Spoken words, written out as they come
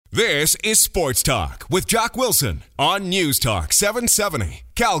This is Sports Talk with Jock Wilson on News Talk 770,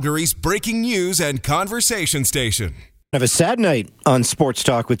 Calgary's breaking news and conversation station. I have a sad night on Sports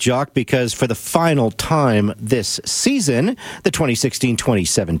Talk with Jock because for the final time this season, the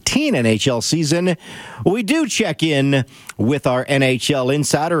 2016-2017 NHL season, we do check in with our NHL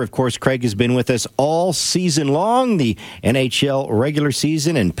insider. Of course, Craig has been with us all season long. The NHL regular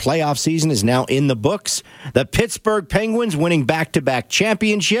season and playoff season is now in the books. The Pittsburgh Penguins winning back-to-back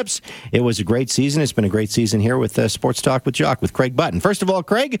championships. It was a great season. It's been a great season here with Sports Talk with Jock with Craig Button. First of all,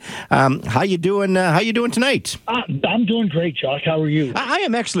 Craig, how you doing? How you doing tonight? I'm doing great, Jock. How are you? I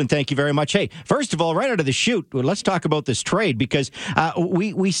am excellent. Thank you very much. Hey, first of all, right out of the chute, let's talk about this trade because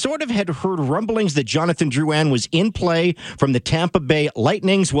we sort of had heard rumblings that Jonathan Drouin was in play from the Tampa Bay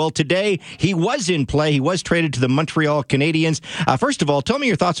Lightnings. Well, today he was in play. He was traded to the Montreal Canadiens. First of all, tell me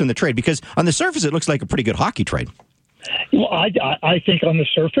your thoughts on the trade because on the surface it looks like a pretty good hockey trade. Well, I think on the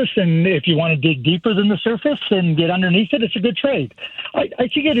surface, and if you want to dig deeper than the surface and get underneath it, it's a good trade. I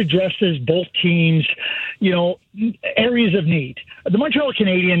think it addresses both teams, areas of need. The Montreal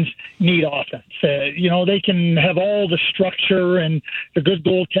Canadiens need offense. They can have all the structure and the good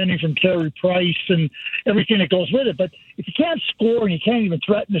goaltending from Carey Price and everything that goes with it. But if you can't score and you can't even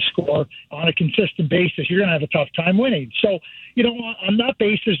threaten to score on a consistent basis, you're going to have a tough time winning. So, on that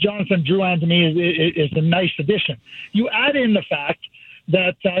basis, Jonathan Drouin to me is a nice addition. You add in the fact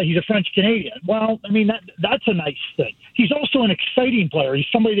that he's a French Canadian. Well, I mean, that's a nice thing. He's also an exciting player. He's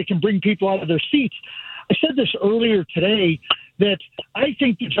somebody that can bring people out of their seats. I said this earlier today that I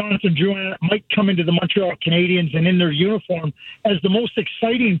think that Jonathan Drouin might come into the Montreal Canadiens and in their uniform as the most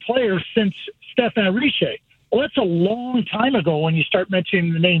exciting player since Stéphane Richer. Well, that's a long time ago when you start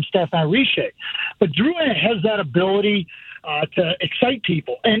mentioning the name Stéphane Richer. But Drouin has that ability to excite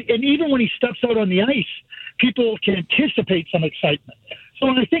people. And even when he steps out on the ice, people can anticipate some excitement. So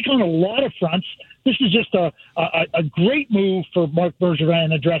I think on a lot of fronts, this is just a great move for Marc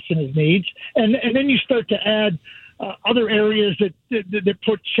Bergevin addressing his needs. And then you start to add other areas that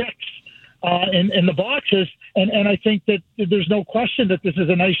put checks in the boxes. And I think that there's no question that this is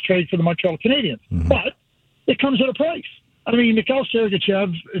a nice trade for the Montreal Canadiens. Mm-hmm. But it comes at a price. I mean, Mikhail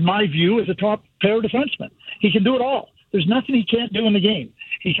Sergachev, in my view, is a top pair defenseman. He can do it all. There's nothing he can't do in the game.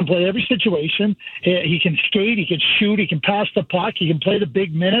 He can play every situation. He can skate. He can shoot. He can pass the puck. He can play the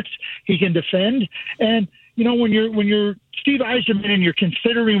big minutes. He can defend. And when you're Steve Yzerman and you're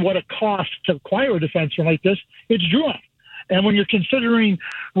considering what it costs to acquire a defenseman like this, it's Drouin. And when you're considering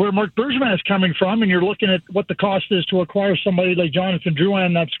where Marc Bergevin is coming from, and you're looking at what the cost is to acquire somebody like Jonathan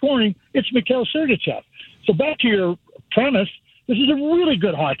Drouin not scoring, it's Mikhail Sergachev. So back to your premise, this is a really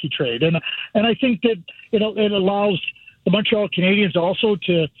good hockey trade, and I think that it allows the Montreal Canadiens also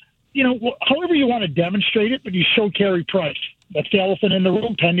to, however you want to demonstrate it, but you show Carey Price. That's the elephant in the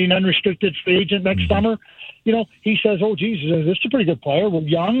room, pending unrestricted free agent next summer. He says, oh, Jesus, this is a pretty good player. We're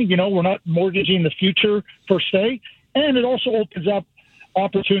young, we're not mortgaging the future per se. And it also opens up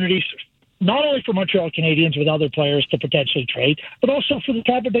opportunities not only for Montreal Canadiens with other players to potentially trade, but also for the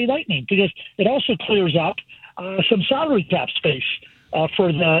Tampa Bay Lightning, because it also clears up some salary cap space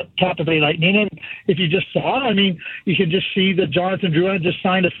for the Tampa Bay Lightning. And if you just saw, you can just see that Jonathan Drouin just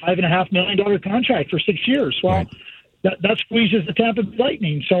signed a $5.5 million contract for 6 years. Well, right. that squeezes the Tampa Bay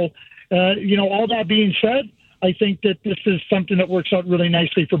Lightning. So, all that being said, I think that this is something that works out really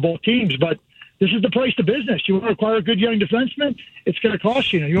nicely for both teams. But this is the price of business. You want to acquire a good young defenseman, it's going to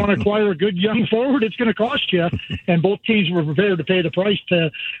cost you. You want to acquire a good young forward, it's going to cost you. And both teams were prepared to pay the price to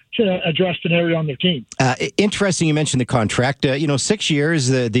address an area on their team. Interesting you mentioned the contract. 6 years,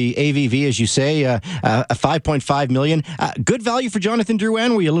 the AVV, as you say, $5.5 million. Good value for Jonathan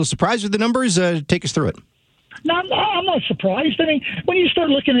Drouin. Were you a little surprised with the numbers? Take us through it. No, I'm not surprised. When you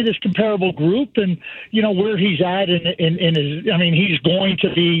start looking at his comparable group and, where he's at in his,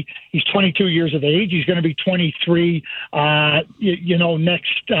 he's 22 years of age. He's going to be 23,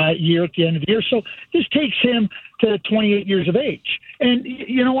 next year at the end of the year. So this takes him to 28 years of age. And,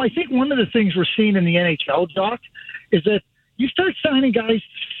 I think one of the things we're seeing in the NHL, Doc, is that you start signing guys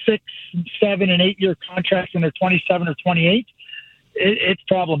 6, 7, and 8 year contracts when they're 27 or 28. It's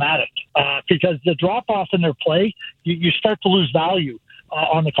problematic because the drop-off in their play, you start to lose value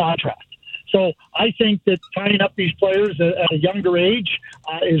on the contract. So I think that signing up these players at a younger age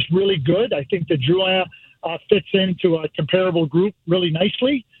is really good. I think that Drouin fits into a comparable group really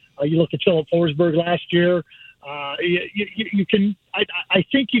nicely. You look at Philip Forsberg last year. You can. I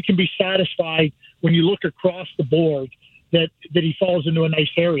think you can be satisfied when you look across the board that he falls into a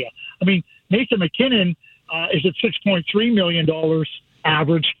nice area. Nathan MacKinnon is at $6.3 million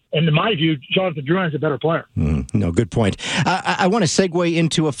average. And in my view, Jonathan Drouin's a better player. No, good point. I want to segue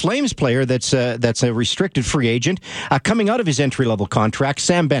into a Flames player that's a restricted free agent coming out of his entry-level contract,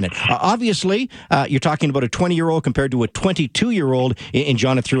 Sam Bennett. Obviously, you're talking about a 20-year-old compared to a 22-year-old in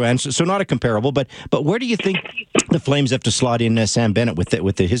Jonathan Drouin, so not a comparable. But where do you think the Flames have to slot in Sam Bennett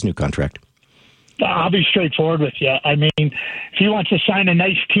with his new contract? I'll be straightforward with you. I mean, if he wants to sign a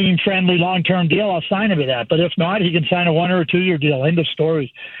nice team-friendly long-term deal, I'll sign him to that. But if not, he can sign a 1 or 2 year deal. End of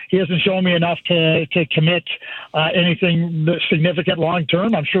story. He hasn't shown me enough to commit anything significant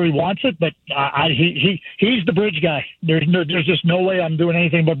long-term. I'm sure he wants it, but he's the bridge guy. There's just no way I'm doing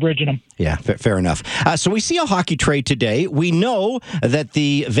anything but bridging him. Yeah, fair enough. So we see a hockey trade today. We know that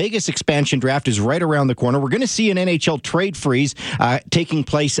the Vegas expansion draft is right around the corner. We're going to see an NHL trade freeze taking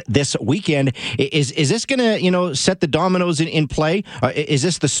place this weekend. Is this going to, set the dominoes in play? Is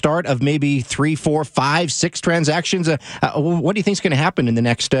this the start of maybe 3, 4, 5, 6 transactions? What do you think is going to happen in the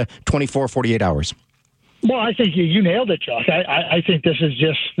next 24, 48 hours? Well, I think you nailed it, Josh. I think this is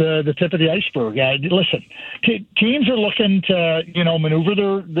just the tip of the iceberg. Listen, teams are looking to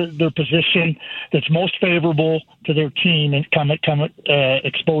maneuver their position that's most favorable to their team and come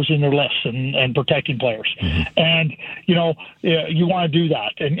exposing their lists and protecting players. Mm-hmm. And you want to do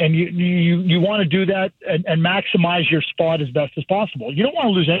that, and you want to do that and maximize your spot as best as possible. You don't want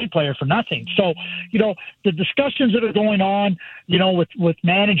to lose any player for nothing. So the discussions that are going on, with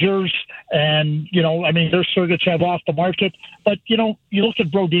managers and there's Sergachev off the market, but you look at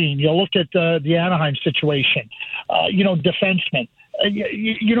Brodin, you look at the Anaheim situation, defensemen.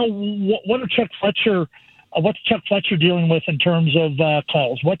 What are Chuck Fletcher? What's Chuck Fletcher dealing with in terms of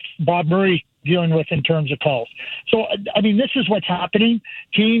calls? What's Bob Murray dealing with in terms of calls? So this is what's happening.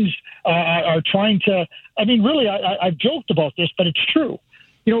 Teams are trying to. Really, I've joked about this, but it's true.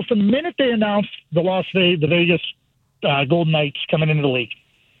 From the minute they announced the Vegas Golden Knights coming into the league,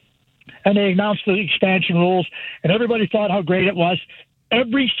 and they announced the expansion rules, and everybody thought how great it was.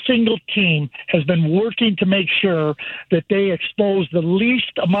 Every single team has been working to make sure that they expose the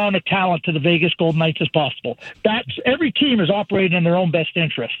least amount of talent to the Vegas Golden Knights as possible. Every team is operating in their own best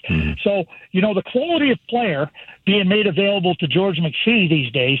interest. Mm-hmm. So, the quality of player being made available to George McPhee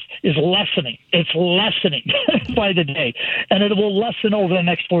these days is lessening. It's lessening by the day, and it will lessen over the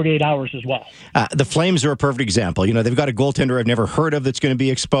next 48 hours as well. The Flames are a perfect example. They've got a goaltender I've never heard of that's going to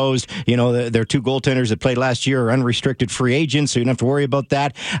be exposed. Their 2 goaltenders that played last year are unrestricted free agents, so you don't have to worry about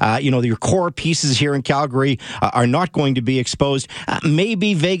that. Your core pieces here in Calgary are not going to be exposed.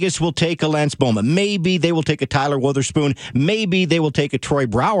 Maybe Vegas will take a Lance Boma. Maybe they will take a Tyler Witherspoon. Maybe they will take a Troy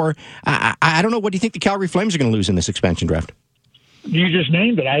Brouwer. I don't know. What do you think the Calgary Flames are going to lose in this expansion draft? You just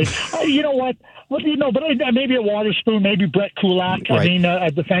named it. You know what? Well, but maybe a Waterspoon, maybe Brett Kulak. Right. A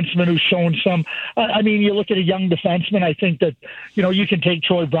defenseman who's shown some. You look at a young defenseman. I think that you can take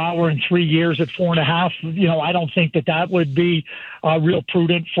Troy Brouwer in 3 years at 4.5. I don't think that would be real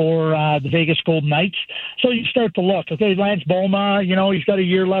prudent for the Vegas Golden Knights. So you start to look. Okay, Lance Boma. He's got a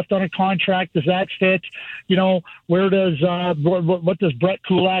year left on a contract. Does that fit? Where does what does Brett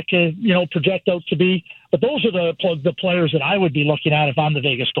Kulak project out to be? But those are the players that I would be looking at if I'm the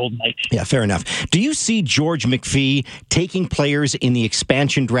Vegas Golden Knights. Yeah, fair enough. Do you see George McPhee taking players in the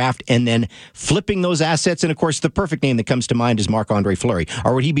expansion draft and then flipping those assets? And, of course, the perfect name that comes to mind is Marc-Andre Fleury.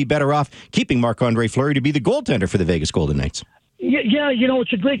 Or would he be better off keeping Marc-Andre Fleury to be the goaltender for the Vegas Golden Knights? Yeah,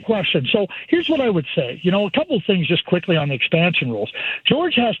 it's a great question. So here's what I would say. A couple of things just quickly on the expansion rules.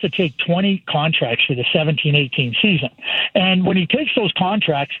 George has to take 20 contracts for the 17-18 season. And when he takes those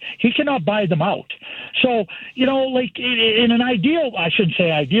contracts, he cannot buy them out. So, like in an ideal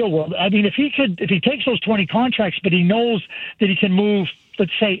world, if he takes those 20 contracts, but he knows that he can move,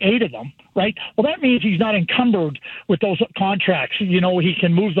 let's say 8 of them, right? Well, that means he's not encumbered with those contracts. He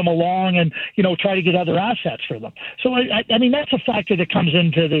can move them along and, try to get other assets for them. So, that's a factor that comes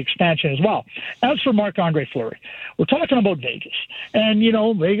into the expansion as well. As for Marc-Andre Fleury, we're talking about Vegas. And,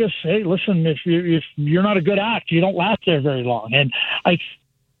 Vegas, hey, listen, if you're not a good act, you don't last there very long. And I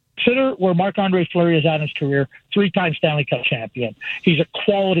consider where Marc-Andre Fleury is at in his career, 3-time Stanley Cup champion. He's a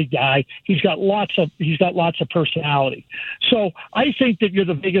quality guy. He's got lots of personality. So I think that you're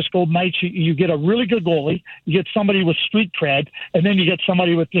the Vegas Golden Knights. You get a really good goalie, you get somebody with street cred, and then you get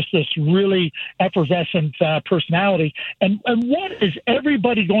somebody with just this really effervescent personality. And what is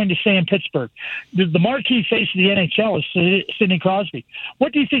everybody going to say in Pittsburgh? The marquee face of the NHL is Sidney Crosby.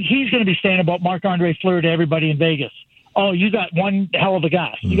 What do you think he's going to be saying about Marc-Andre Fleury to everybody in Vegas? Oh, you got one hell of a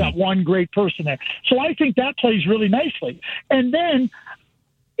guy. You got one great person there. So I think that plays really nicely. And then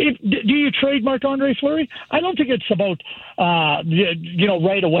Do you trade Marc-Andre Fleury? I don't think it's about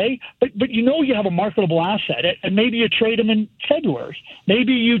right away, but you have a marketable asset, and maybe you trade him in February,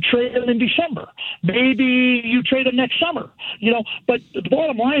 maybe you trade him in December, maybe you trade him next summer. But the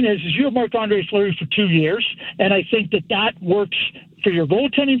bottom line is you have Marc-Andre Fleury for 2 years, and I think that works for your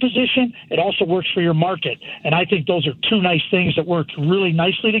goaltending position. It also works for your market, and I think those are two nice things that work really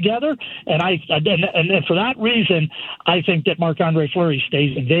nicely together. And and for that reason, I think that Marc-Andre Fleury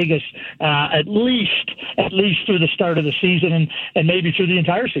stays in Vegas at least through the start of the season and maybe through the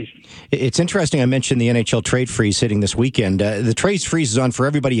entire season. It's interesting. I mentioned the NHL trade freeze hitting this weekend. The trade freeze is on for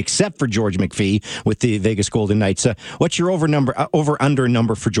everybody except for George McPhee with the Vegas Golden Knights. What's your over-under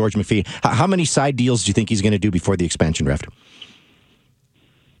number for George McPhee? How many side deals do you think he's going to do before the expansion draft?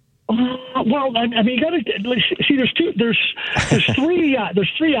 Well, I mean, you got to see. There's three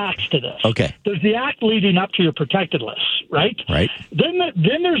acts to this. Okay. There's the act leading up to your protected list, right? Right. Then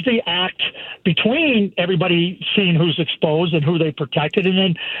there's the act between everybody seeing who's exposed and who they protected, and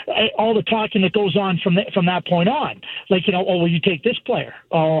then all the talking that goes on from that point on. Like, will you take this player?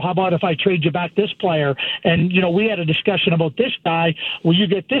 Oh, how about if I trade you back this player? And we had a discussion about this guy. Will you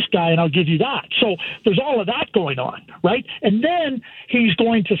get this guy, and I'll give you that? So there's all of that going on, right? And then he's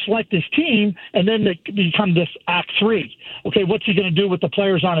going to select his team, and then they become this act three. Okay, what's he going to do with the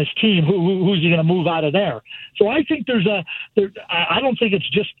players on his team? Who's he going to move out of there? So I think I don't think it's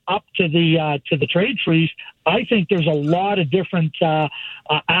just up to the trade freeze. I think there's a lot of different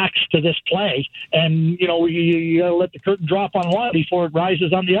acts to this play, and you got to let the curtain drop on one before it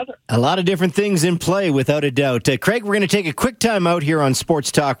rises on the other. A lot of different things in play, without a doubt. Craig, we're going to take a quick time out here on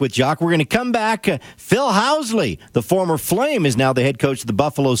Sports Talk with Jock. We're going to come back. Phil Housley, the former Flame, is now the head coach of the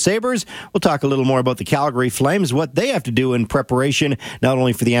Buffalo Sabres. We'll talk a little more about the Calgary Flames, what they have to do in preparation, not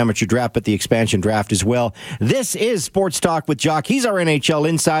only for the amateur draft, but the expansion draft as well. This is Sports Talk with Jock. He's our NHL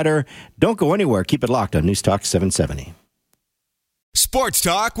insider. Don't go anywhere. Keep it locked on News Talk 770. Sports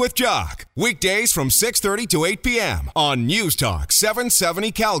Talk with Jock. Weekdays from 6:30 to 8 p.m. on News Talk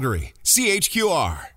 770 Calgary, CHQR.